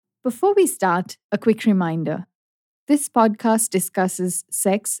Before we start, a quick reminder. This podcast discusses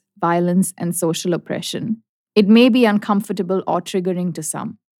sex, violence, and social oppression. It may be uncomfortable or triggering to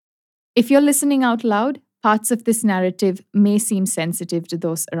some. If you're listening out loud, parts of this narrative may seem sensitive to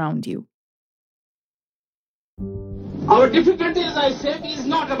those around you. Our difficulty, as I said, is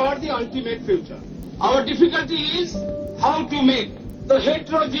not about the ultimate future. Our difficulty is how to make the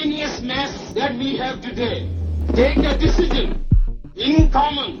heterogeneous mess that we have today take a decision in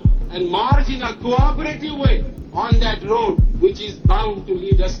common and march in a cooperative way on that road which is bound to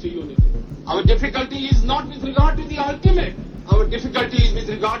lead us to unity. Our difficulty is not with regard to the ultimate. Our difficulty is with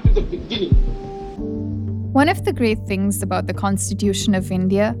regard to the beginning. One of the great things about the Constitution of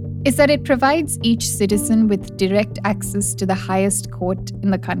India is that it provides each citizen with direct access to the highest court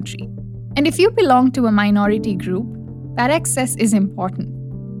in the country. And if you belong to a minority group, that access is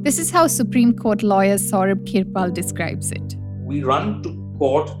important. This is how Supreme Court lawyer Saurabh Kirpal describes it. We run to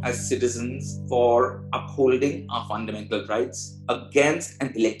court as citizens for upholding our fundamental rights against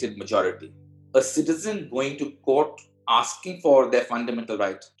an elected majority. A citizen going to court asking for their fundamental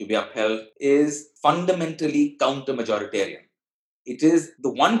right to be upheld is fundamentally counter-majoritarian. It is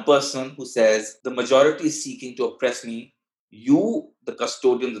the one person who says, the majority is seeking to oppress me. You, the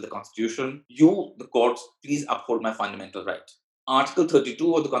custodians of the Constitution, you, the courts, please uphold my fundamental right. Article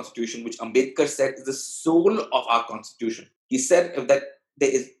 32 of the Constitution, which Ambedkar said is the soul of our Constitution. He said that there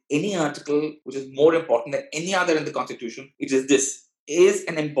is any article which is more important than any other in the Constitution, it is this. Is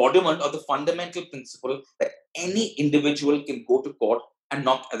an embodiment of the fundamental principle that any individual can go to court and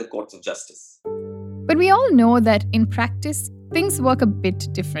not at the courts of justice. But we all know that in practice, things work a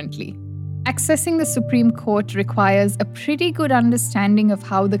bit differently. Accessing the Supreme Court requires a pretty good understanding of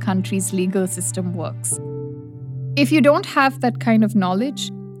how the country's legal system works. If you don't have that kind of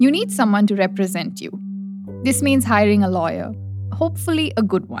knowledge, you need someone to represent you. This means hiring a lawyer, hopefully a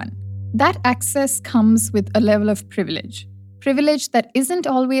good one. That access comes with a level of privilege that isn't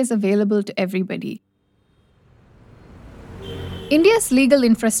always available to everybody. India's legal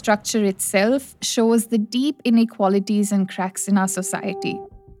infrastructure itself shows the deep inequalities and cracks in our society.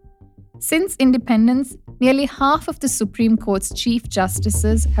 Since independence, nearly half of the Supreme Court's chief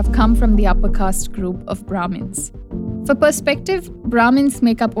justices have come from the upper caste group of Brahmins. For perspective, Brahmins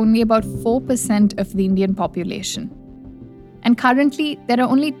make up only about 4% of the Indian population. And currently, there are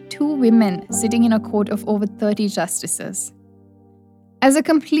only 2 women sitting in a court of over 30 justices. As a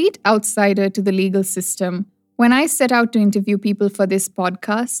complete outsider to the legal system, when I set out to interview people for this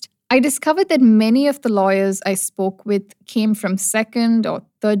podcast, I discovered that many of the lawyers I spoke with came from second or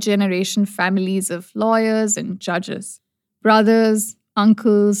third generation families of lawyers and judges. Brothers,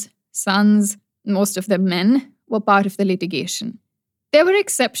 uncles, sons, most of them men, were part of the litigation. There were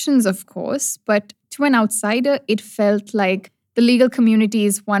exceptions, of course, but to an outsider, it felt like the legal community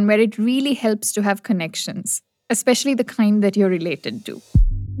is one where it really helps to have connections, especially the kind that you're related to.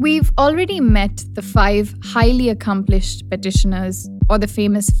 We've already met the 5 highly accomplished petitioners, or the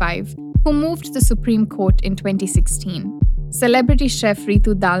famous 5, who moved to the Supreme Court in 2016. Celebrity chef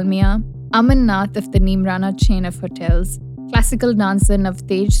Ritu Dalmia, Aman Nath of the Neemrana chain of hotels, classical dancer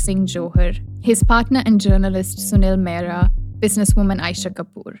Navtej Singh Johar, his partner and journalist Sunil Mehra, businesswoman Aisha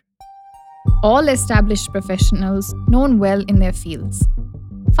Kapoor. All established professionals known well in their fields.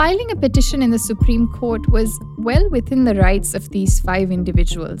 Filing a petition in the Supreme Court was well within the rights of these 5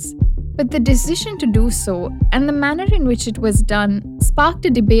 individuals. But the decision to do so and the manner in which it was done sparked a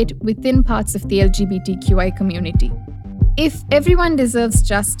debate within parts of the LGBTQI community. If everyone deserves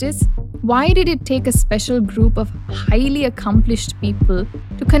justice, why did it take a special group of highly accomplished people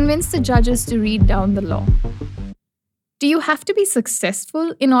to convince the judges to read down the law? Do you have to be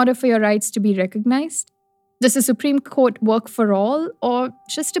successful in order for your rights to be recognized? Does the Supreme Court work for all or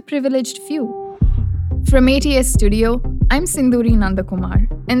just a privileged few? From ATS Studio, I'm Sindhuri Nandakumar,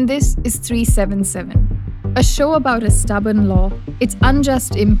 and this is 377, a show about a stubborn law, its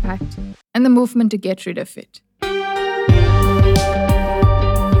unjust impact, and the movement to get rid of it.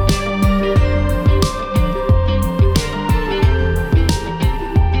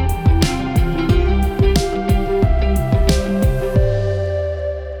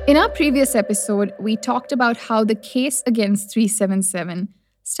 In our previous episode, we talked about how the case against 377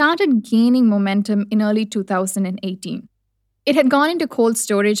 started gaining momentum in early 2018. It had gone into cold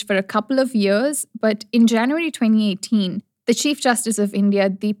storage for a couple of years, but in January 2018, the Chief Justice of India,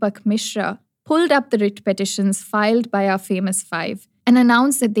 Deepak Mishra, pulled up the writ petitions filed by our famous 5 and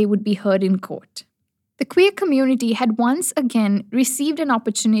announced that they would be heard in court. The queer community had once again received an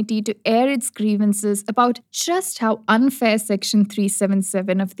opportunity to air its grievances about just how unfair Section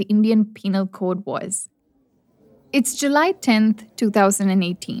 377 of the Indian Penal Code was. It's July 10th,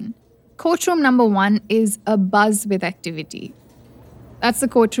 2018. Courtroom number 1 is abuzz with activity. That's the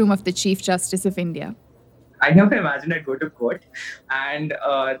courtroom of the Chief Justice of India. I never imagined I'd go to court, and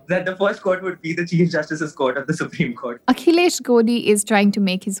that the first court would be the Chief Justice's court of the Supreme Court. Akhilesh Godi is trying to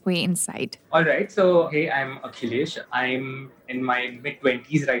make his way inside. All right, so hey, I'm Akhilesh. I'm in my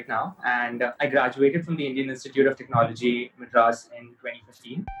mid-20s right now, and I graduated from the Indian Institute of Technology, Madras, in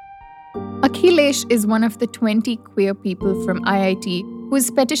 2015. Akhilesh is one of the 20 queer people from IIT whose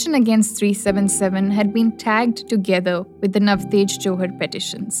petition against 377 had been tagged together with the Navtej Johar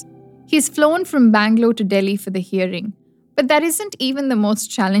petitions. He's flown from Bangalore to Delhi for the hearing, but that isn't even the most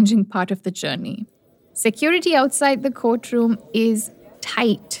challenging part of the journey. Security outside the courtroom is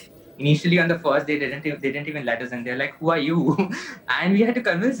tight. Initially, on the first day, they didn't even let us in. They're like, "Who are you?" And we had to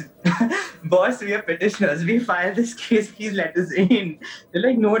convince, "Boss, we are petitioners. We filed this case. Please let us in." They're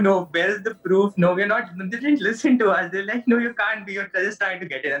like, "No. Where's the proof? No, we're not." They didn't listen to us. They're like, "No, you can't be. You're just trying to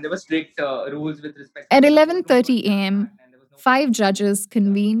get in." And there were strict rules with respect. At 11:30 a.m., 5 judges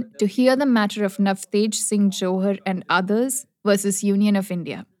convene to hear the matter of Navtej Singh Johar and others versus Union of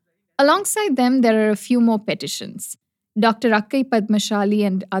India. Alongside them, there are a few more petitions. Dr. Akkai Padmashali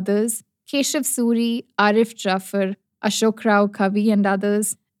and others, Keshav Suri, Arif Jafar, Ashok Rao Kavi and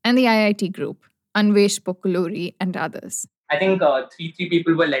others, and the IIT group, Anvesh Pokuluri and others. I think three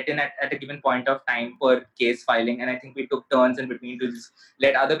people were let in at a given point of time per case filing, and I think we took turns in between to just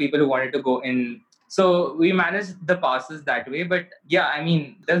let other people who wanted to go in. So we managed the passes that way. But yeah, I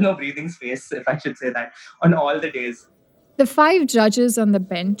mean, there's no breathing space, if I should say that, on all the days. The 5 judges on the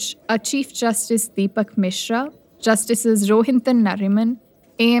bench are Chief Justice Deepak Mishra, Justices Rohinton Nariman,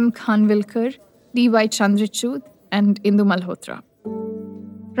 A.M. Khanvilkar, D.Y. Chandrachud, and Indu Malhotra.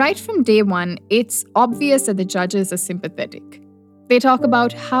 Right from day one, it's obvious that the judges are sympathetic. They talk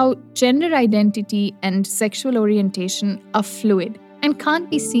about how gender identity and sexual orientation are fluid and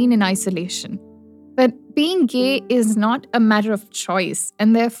can't be seen in isolation. That being gay is not a matter of choice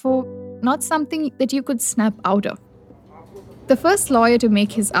and therefore not something that you could snap out of. The first lawyer to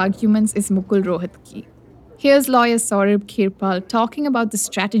make his arguments is Mukul Rohatgi. Here's lawyer Saurabh Kirpal talking about the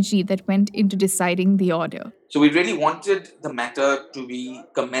strategy that went into deciding the order. So we really wanted the matter to be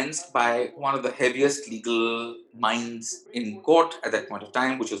commenced by one of the heaviest legal minds in court at that point of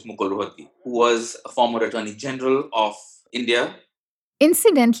time, which was Mukul Rohatgi, who was a former Attorney General of India.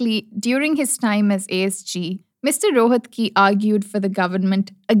 Incidentally, during his time as ASG, Mr. Rohatgi argued for the government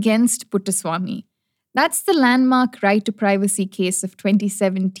against Puttaswamy. That's the landmark right to privacy case of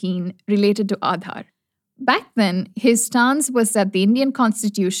 2017 related to Aadhaar. Back then, his stance was that the Indian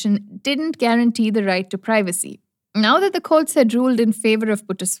constitution didn't guarantee the right to privacy. Now that the courts had ruled in favor of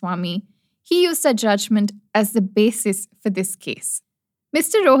Puttaswamy, he used that judgment as the basis for this case.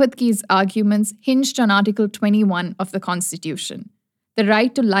 Mr. Rohatgi's arguments hinged on Article 21 of the Constitution, the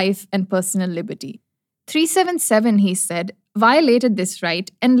right to life and personal liberty. 377, he said, violated this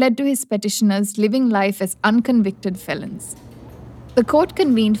right and led to his petitioners living life as unconvicted felons. The court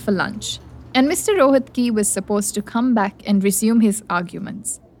convened for lunch, and Mr. Rohatgi was supposed to come back and resume his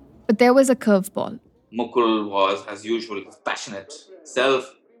arguments. But there was a curveball. Mukul was, as usual, his passionate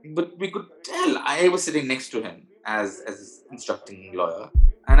self, but we could tell I was sitting next to him as his instructing lawyer,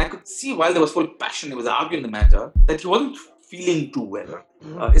 and I could see while there was full passion, he was arguing the matter, that he wasn't feeling too well,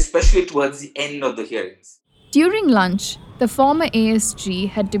 especially towards the end of the hearings. During lunch, the former ASG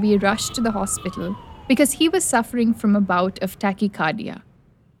had to be rushed to the hospital because he was suffering from a bout of tachycardia.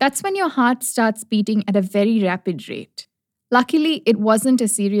 That's when your heart starts beating at a very rapid rate. Luckily, it wasn't a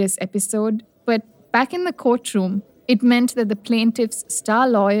serious episode, but back in the courtroom, it meant that the plaintiff's star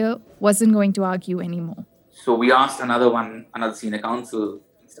lawyer wasn't going to argue anymore. So we asked another senior counsel,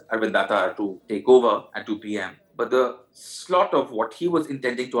 Mr. Arvind Datta, to take over at 2 p.m. But the slot of what he was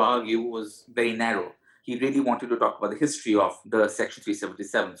intending to argue was very narrow. He really wanted to talk about the history of the Section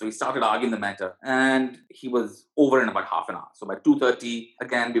 377. So he started arguing the matter, and he was over in about half an hour. So by 2:30,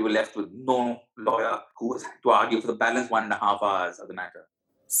 again, we were left with no lawyer who was to argue for the balance 1.5 hours of the matter.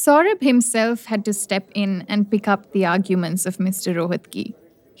 Saurabh himself had to step in and pick up the arguments of Mr. Rohatgi.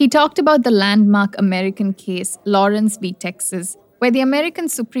 He talked about the landmark American case, Lawrence v. Texas, where the American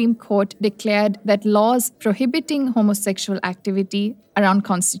Supreme Court declared that laws prohibiting homosexual activity are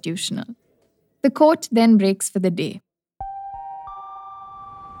unconstitutional. The court then breaks for the day.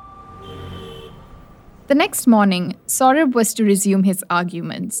 The next morning, Saurabh was to resume his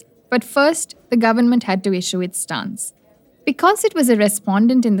arguments, but first, the government had to issue its stance. Because it was a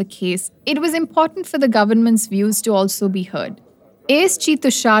respondent in the case, it was important for the government's views to also be heard. ASG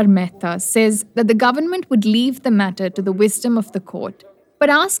Tushar Mehta says that the government would leave the matter to the wisdom of the court, but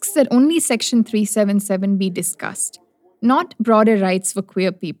asks that only Section 377 be discussed, not broader rights for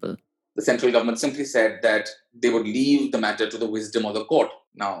queer people. The central government simply said that they would leave the matter to the wisdom of the court.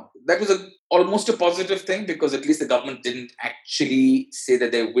 Now, that was almost a positive thing because at least the government didn't actually say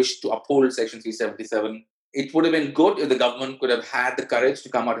that they wished to uphold Section 377. It would have been good if the government could have had the courage to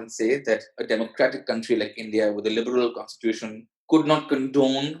come out and say that a democratic country like India with a liberal constitution could not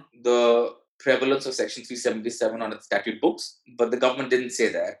condone the prevalence of Section 377 on its statute books. But the government didn't say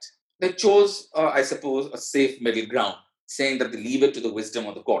that. They chose, I suppose, a safe middle ground, saying that they leave it to the wisdom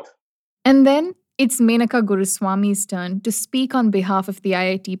of the court. And then it's Menaka Guruswami's turn to speak on behalf of the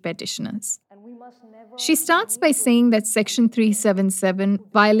IIT petitioners. She starts by saying that Section 377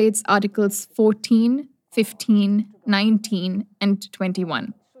 violates Articles 14, 15, 19, and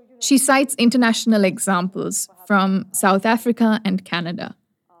 21. She cites international examples from South Africa and Canada.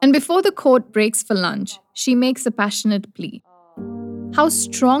 And before the court breaks for lunch, she makes a passionate plea. How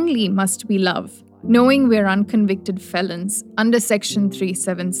strongly must we love, knowing we're unconvicted felons under Section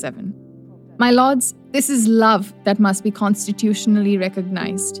 377? My lords, this is love that must be constitutionally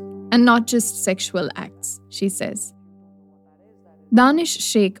recognized, and not just sexual acts, she says. Danish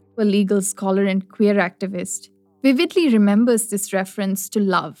Sheikh, a legal scholar and queer activist, vividly remembers this reference to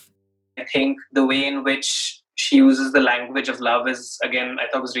love. I think the way in which she uses the language of love is, again, I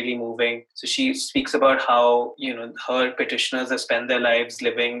thought was really moving. So she speaks about how, her petitioners have spent their lives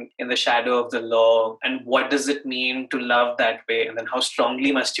living in the shadow of the law, and what does it mean to love that way, and then how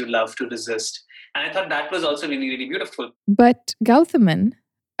strongly must you love to resist. And I thought that was also really, really beautiful. But Gauthaman,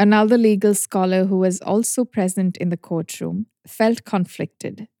 another legal scholar who was also present in the courtroom, felt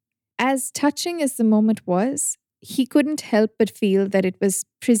conflicted. As touching as the moment was, he couldn't help but feel that it was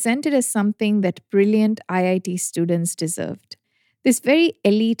presented as something that brilliant IIT students deserved. This very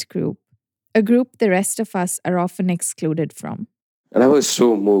elite group, a group the rest of us are often excluded from. And I was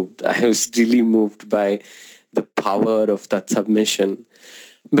so moved. I was really moved by the power of that submission.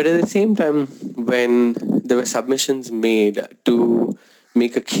 But at the same time, when there were submissions made to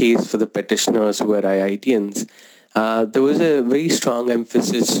make a case for the petitioners who were IITians, there was a very strong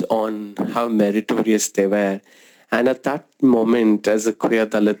emphasis on how meritorious they were. And at that moment, as a queer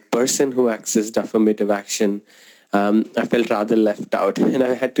Dalit person who accessed affirmative action, I felt rather left out. And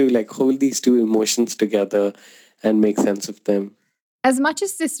I had to hold these two emotions together and make sense of them. As much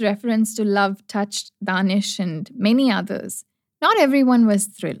as this reference to love touched Danish and many others, not everyone was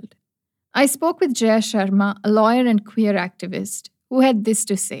thrilled. I spoke with Jaya Sharma, a lawyer and queer activist, who had this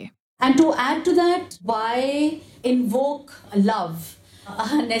to say. And to add to that, why invoke love?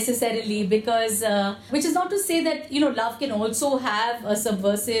 Necessarily, because which is not to say that love can also have a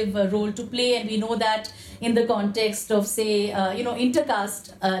subversive role to play, and we know that in the context of say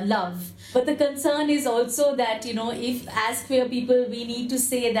intercaste love. But the concern is also that if as queer people we need to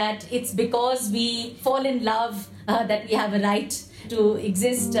say that it's because we fall in love that we have a right to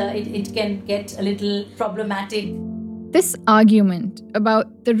exist, it can get a little problematic. This argument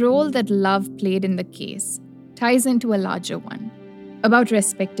about the role that love played in the case ties into a larger one about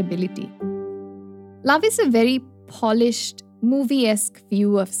respectability. Love is a very polished, movie-esque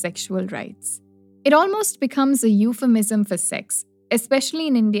view of sexual rights. It almost becomes a euphemism for sex, especially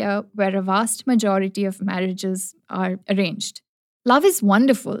in India, where a vast majority of marriages are arranged. Love is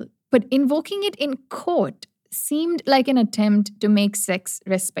wonderful, but invoking it in court seemed like an attempt to make sex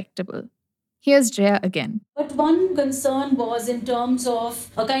respectable. Here's Jaya again. But one concern was in terms of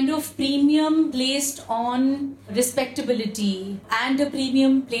a kind of premium placed on respectability and a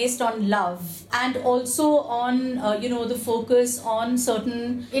premium placed on love, and also on the focus on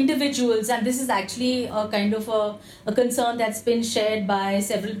certain individuals. And this is actually a kind of a concern that's been shared by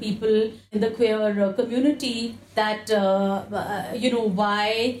several people in the queer community, that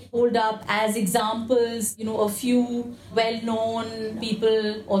why hold up as examples a few well-known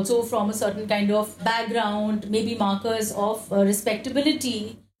people also from a certain kind of background, maybe markers of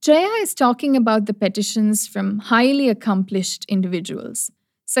respectability. Jaya is talking about the petitions from highly accomplished individuals,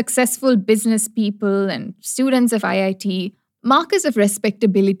 successful business people and students of IIT, markers of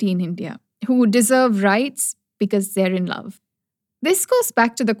respectability in India, who deserve rights because they're in love. This goes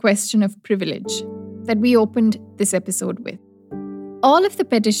back to the question of privilege that we opened this episode with. All of the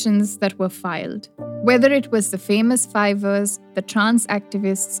petitions that were filed, whether it was the famous fivers, the trans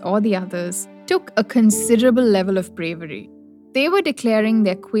activists, or the others, took a considerable level of bravery. They were declaring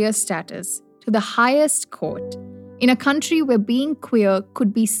their queer status to the highest court in a country where being queer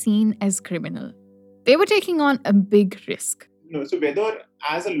could be seen as criminal. They were taking on a big risk. So whether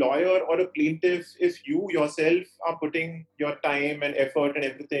as a lawyer or a plaintiff, if you yourself are putting your time and effort and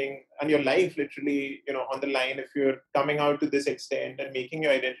everything and your life literally, on the line, if you're coming out to this extent and making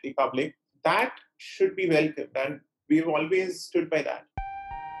your identity public, that should be welcomed. And we've always stood by that.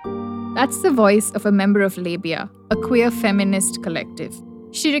 That's the voice of a member of Labia, a queer feminist collective.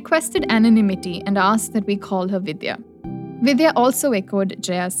 She requested anonymity and asked that we call her Vidya. Vidya also echoed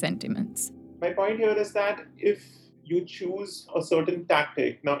Jaya's sentiments. My point here is that if you choose a certain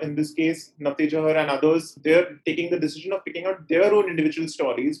tactic, now in this case, Navtej Johar and others, they're taking the decision of picking out their own individual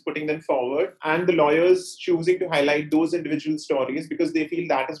stories, putting them forward, and the lawyers choosing to highlight those individual stories because they feel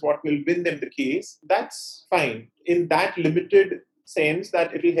that is what will win them the case. That's fine. In that limited sense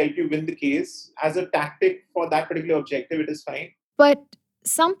that it will help you win the case as a tactic for that particular objective, it is fine. But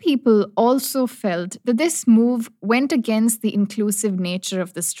some people also felt that this move went against the inclusive nature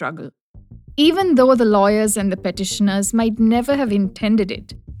of the struggle. Even though the lawyers and the petitioners might never have intended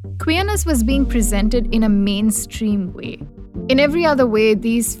it, queerness was being presented in a mainstream way. In every other way,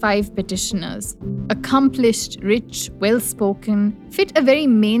 these 5 petitioners, accomplished, rich, well-spoken, fit a very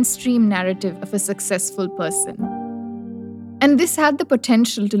mainstream narrative of a successful person. And this had the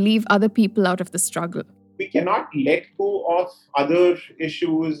potential to leave other people out of the struggle. We cannot let go of other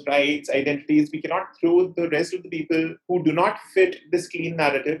issues, rights, identities. We cannot throw the rest of the people who do not fit this clean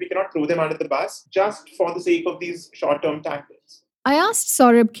narrative. We cannot throw them under the bus just for the sake of these short-term tactics. I asked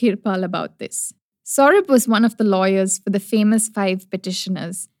Saurabh Kirpal about this. Saurabh was one of the lawyers for the famous 5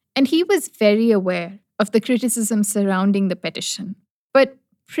 petitioners, and he was very aware of the criticism surrounding the petition. But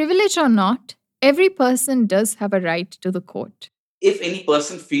privilege or not, every person does have a right to the court. If any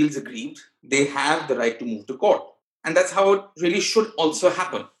person feels aggrieved, they have the right to move to court. And that's how it really should also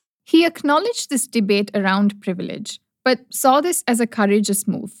happen. He acknowledged this debate around privilege, but saw this as a courageous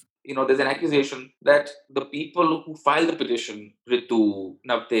move. There's an accusation that the people who filed the petition, Ritu,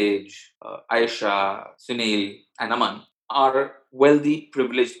 Navtej, Aisha, Sunil, and Aman, are wealthy,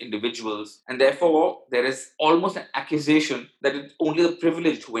 privileged individuals. And therefore, there is almost an accusation that it's only the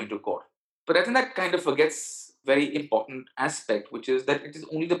privileged who went to court. But I think that kind of forgets very important aspect, which is that it is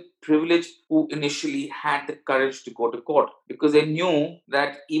only the privileged who initially had the courage to go to court, because they knew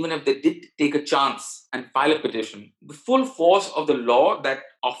that even if they did take a chance and file a petition, the full force of the law that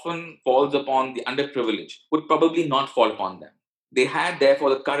often falls upon the underprivileged would probably not fall upon them. They had therefore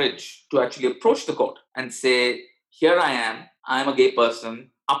the courage to actually approach the court and say, here I am a gay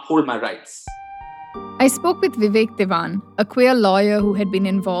person, uphold my rights. I spoke with Vivek Diwan, a queer lawyer who had been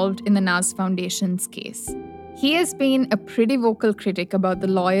involved in the Naz Foundation's case. He has been a pretty vocal critic about the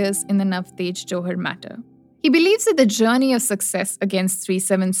lawyers in the Navtej Johar matter. He believes that the journey of success against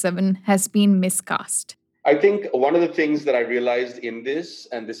 377 has been miscast. I think one of the things that I realized in this,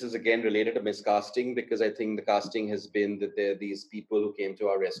 and this is again related to miscasting, because I think the casting has been that there are these people who came to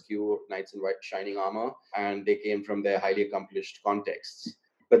our rescue, knights in white shining armor, and they came from their highly accomplished contexts.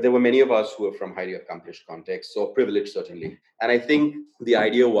 But there were many of us who were from highly accomplished contexts, so privileged certainly. And I think the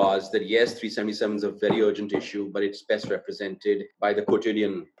idea was that yes, 377 is a very urgent issue, but it's best represented by the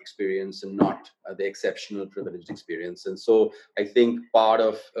quotidian experience and not the exceptional privileged experience. And so I think part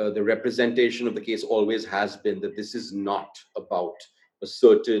of the representation of the case always has been that this is not about a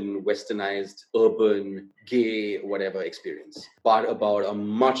certain westernized, urban, gay, whatever experience, but about a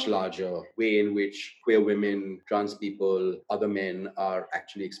much larger way in which queer women, trans people, other men are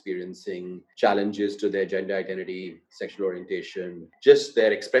actually experiencing challenges to their gender identity, sexual orientation, just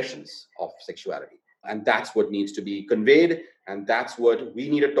their expressions of sexuality. And that's what needs to be conveyed. And that's what we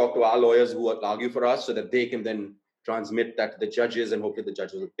need to talk to our lawyers who argue for us so that they can then transmit that to the judges, and hopefully the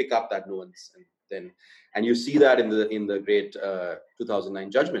judges will pick up that nuance. And you see that in the great 2009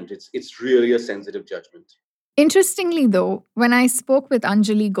 judgment. It's really a sensitive judgment. Interestingly, though, when I spoke with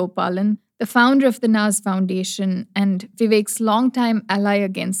Anjali Gopalan, the founder of the Naz Foundation and Vivek's longtime ally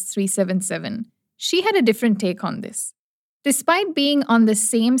against 377, she had a different take on this. Despite being on the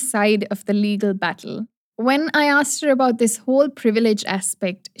same side of the legal battle, when I asked her about this whole privilege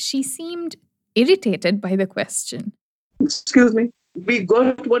aspect, she seemed irritated by the question. Excuse me, we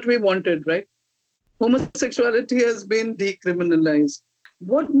got what we wanted, right? Homosexuality has been decriminalized.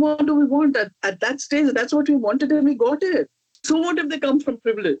 What more do we want at that stage? That's what we wanted and we got it. So what if they come from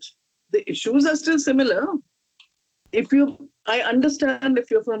privilege? The issues are still similar. I understand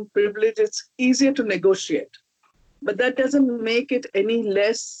if you're from privilege, it's easier to negotiate. But that doesn't make it any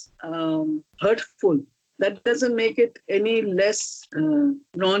less hurtful. That doesn't make it any less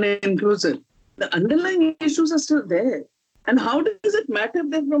non-inclusive. The underlying issues are still there. And how does it matter if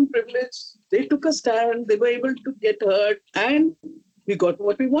they're from privilege? They took a stand, they were able to get heard, and we got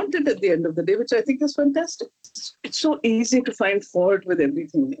what we wanted at the end of the day, which I think is fantastic. It's so easy to find fault with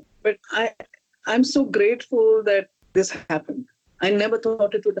everything. But I'm so grateful that this happened. I never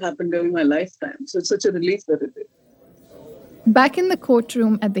thought it would happen during my lifetime. So it's such a relief that it did. Back in the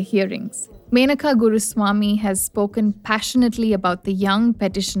courtroom at the hearings, Menaka Guruswamy has spoken passionately about the young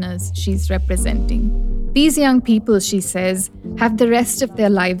petitioners she's representing. These young people, she says, have the rest of their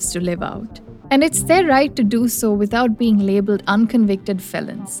lives to live out. And it's their right to do so without being labeled unconvicted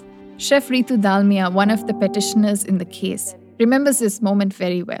felons. Chef Ritu Dalmia, one of the petitioners in the case, remembers this moment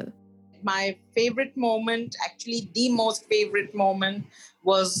very well. My favorite moment, actually the most favorite moment,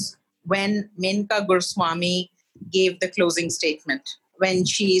 was when Menaka Guruswamy gave the closing statement. When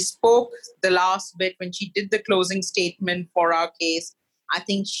she spoke the last bit, when she did the closing statement for our case, I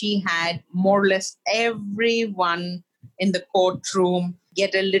think she had more or less everyone in the courtroom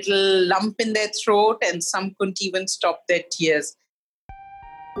get a little lump in their throat, and some couldn't even stop their tears.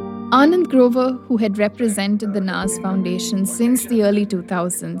 Anand Grover, who had represented the Naz Foundation since the early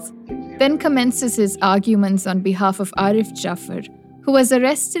 2000s, then commences his arguments on behalf of Arif Jafar, who was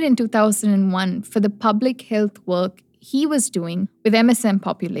arrested in 2001 for the public health work he was doing with MSM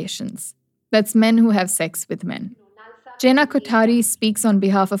populations. That's men who have sex with men. Jena Kothari speaks on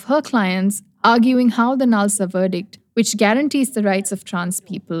behalf of her clients, arguing how the Nalsa verdict, which guarantees the rights of trans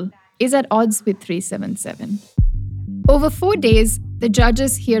people, is at odds with 377. Over 4 days, the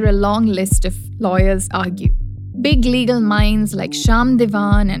judges hear a long list of lawyers argue. Big legal minds like Shyam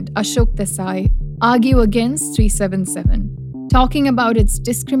Devan and Ashok Desai argue against 377, talking about its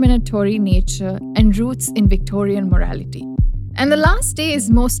discriminatory nature and roots in Victorian morality. And the last day is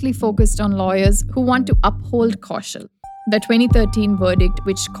mostly focused on lawyers who want to uphold Kaushal, the 2013 verdict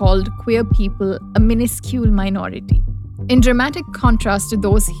which called queer people a minuscule minority. In dramatic contrast to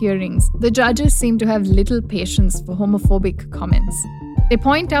those hearings, the judges seem to have little patience for homophobic comments. They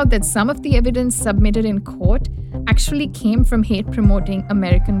point out that some of the evidence submitted in court actually came from hate-promoting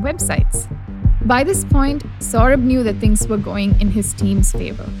American websites. By this point, Saurabh knew that things were going in his team's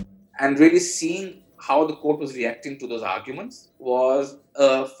favor. And really seeing how the court was reacting to those arguments was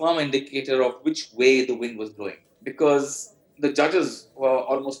a firm indicator of which way the wind was blowing. Because the judges were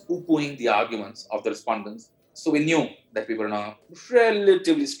almost poo-pooing the arguments of the respondents, so we knew that we were on a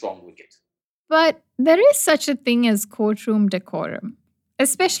relatively strong wicket. But there is such a thing as courtroom decorum,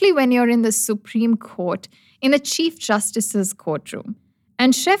 especially when you're in the Supreme Court, in a Chief Justice's courtroom.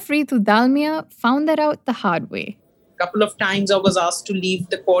 And Chef Ritu Dalmia found that out the hard way. A couple of times I was asked to leave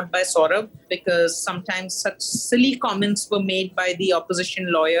the court by Saurabh because sometimes such silly comments were made by the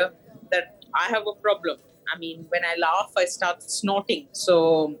opposition lawyer that I have a problem. I mean, when I laugh, I start snorting.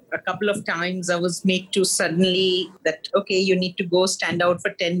 So a couple of times I was made to suddenly that, okay, you need to go stand out for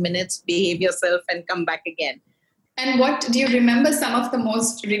 10 minutes, behave yourself and come back again. And what do you remember some of the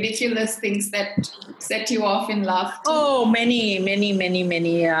most ridiculous things that set you off in laughter? Oh, many.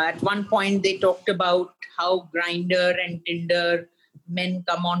 At one point, they talked about how Grindr and Tinder, men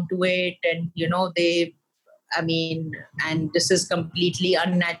come onto it and, and this is completely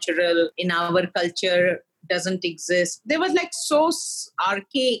unnatural in our culture, doesn't exist. They were like so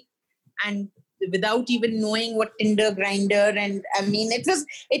archaic and without even knowing what Tinder, Grindr, and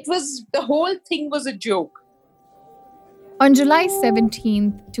it was the whole thing was a joke. On July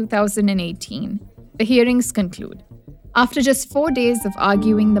 17, 2018, the hearings conclude. After just 4 days of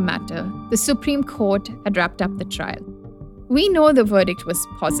arguing the matter, the Supreme Court had wrapped up the trial. We know the verdict was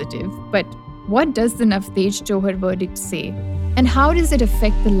positive, but what does the Navtej Johar verdict say? And how does it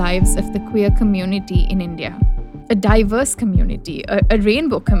affect the lives of the queer community in India? A diverse community, a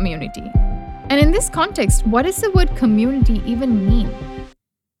rainbow community. And in this context, what does the word community even mean?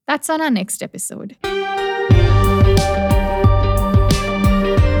 That's on our next episode.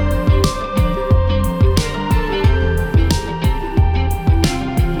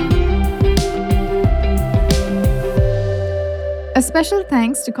 A special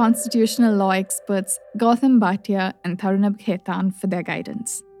thanks to constitutional law experts Gautam Bhatia and Tarunabh Khaitan for their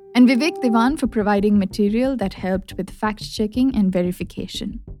guidance, and Vivek Diwan for providing material that helped with fact-checking and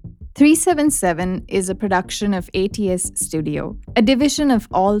verification. 377 is a production of ATS Studio, a division of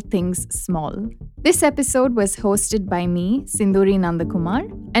All Things Small. This episode was hosted by me, Sindhuri Nandakumar,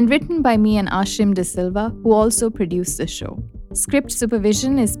 and written by me and Ashim De Silva, who also produced the show. Script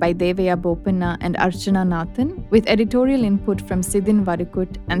supervision is by Deveya Bopanna and Archana Nathan, with editorial input from Sidin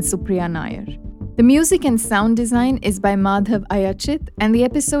Varukut and Supriya Nair. The music and sound design is by Madhav Ayachit, and the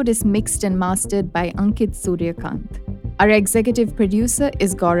episode is mixed and mastered by Ankit Suryakant. Our executive producer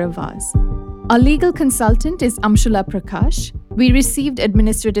is Gaurav Vaz. Our legal consultant is Amshula Prakash. We received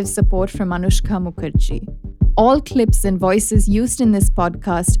administrative support from Anushka Mukherjee. All clips and voices used in this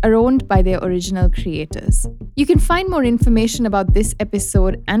podcast are owned by their original creators. You can find more information about this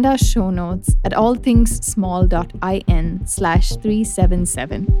episode and our show notes at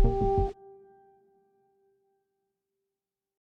allthingssmall.in/377.